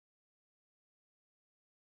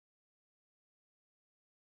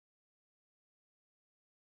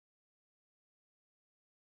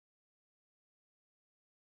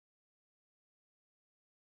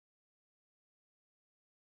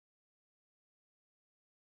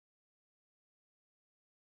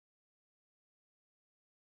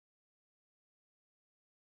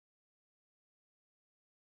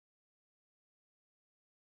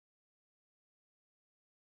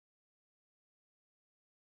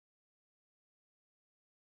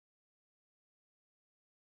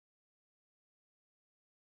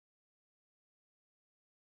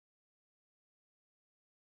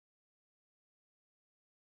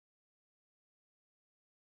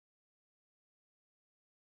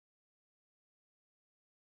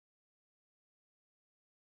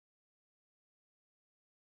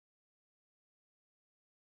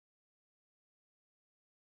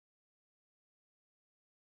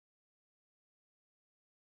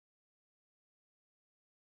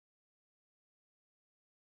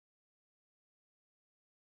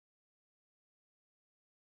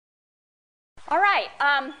All right,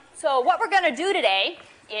 so what we're going to do today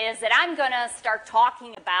is that I'm going to start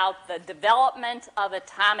talking about the development of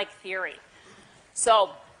atomic theory.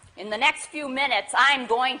 So in the next few minutes, I'm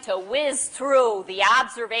going to whiz through the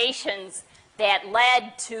observations that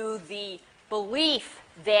led to the belief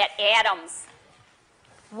that atoms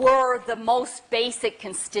were the most basic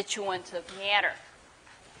constituent of matter.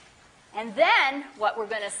 And then what we're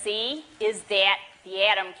going to see is that the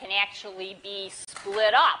atom can actually be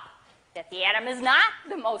split up, that the atom is not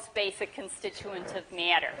the most basic constituent of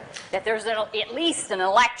matter, that there's at least an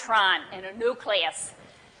electron and a nucleus.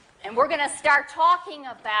 And we're going to start talking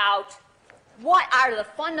about what are the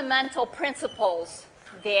fundamental principles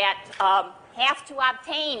that have to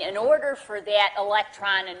obtain in order for that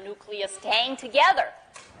electron and nucleus to hang together,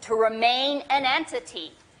 to remain an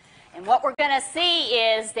entity. And what we're going to see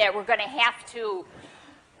is that we're going to have to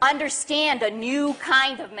understand a new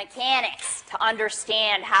kind of mechanics to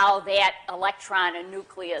understand how that electron and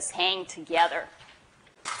nucleus hang together.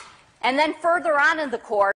 And then further on in the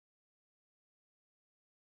course,